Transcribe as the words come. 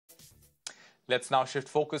Let's now shift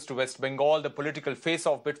focus to West Bengal. The political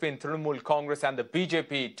face-off between Trinamool Congress and the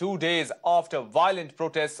BJP 2 days after violent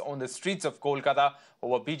protests on the streets of Kolkata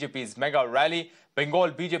over BJP's mega rally.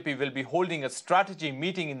 Bengal BJP will be holding a strategy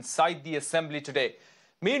meeting inside the assembly today.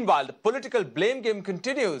 Meanwhile, the political blame game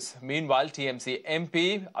continues. Meanwhile, TMC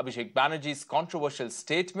MP Abhishek Banerjee's controversial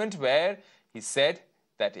statement where he said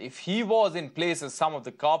that if he was in place as some of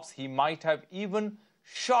the cops, he might have even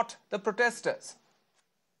shot the protesters.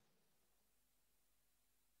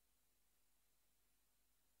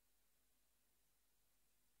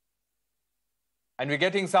 And we're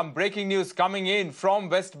getting some breaking news coming in from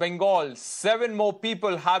West Bengal. 7 more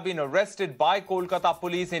people have been arrested by Kolkata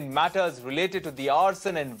police in matters related to the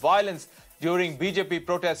arson and violence during BJP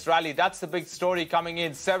protest rally. That's the big story coming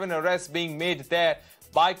in. 7 arrests being made there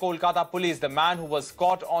by Kolkata police. The man who was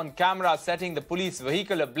caught on camera setting the police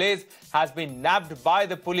vehicle ablaze has been nabbed by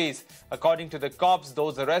the police. According to the cops,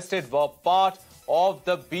 those arrested were part of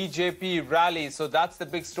the BJP rally. So that's the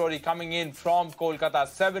big story coming in from Kolkata.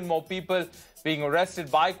 7 more people being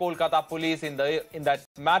arrested by Kolkata police in that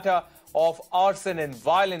matter of arson and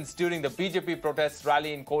violence during the BJP protest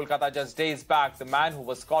rally in Kolkata just days back. The man who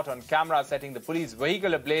was caught on camera setting the police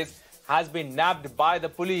vehicle ablaze has been nabbed by the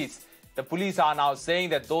police. The police are now saying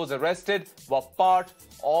that those arrested were part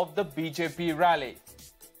of the BJP rally.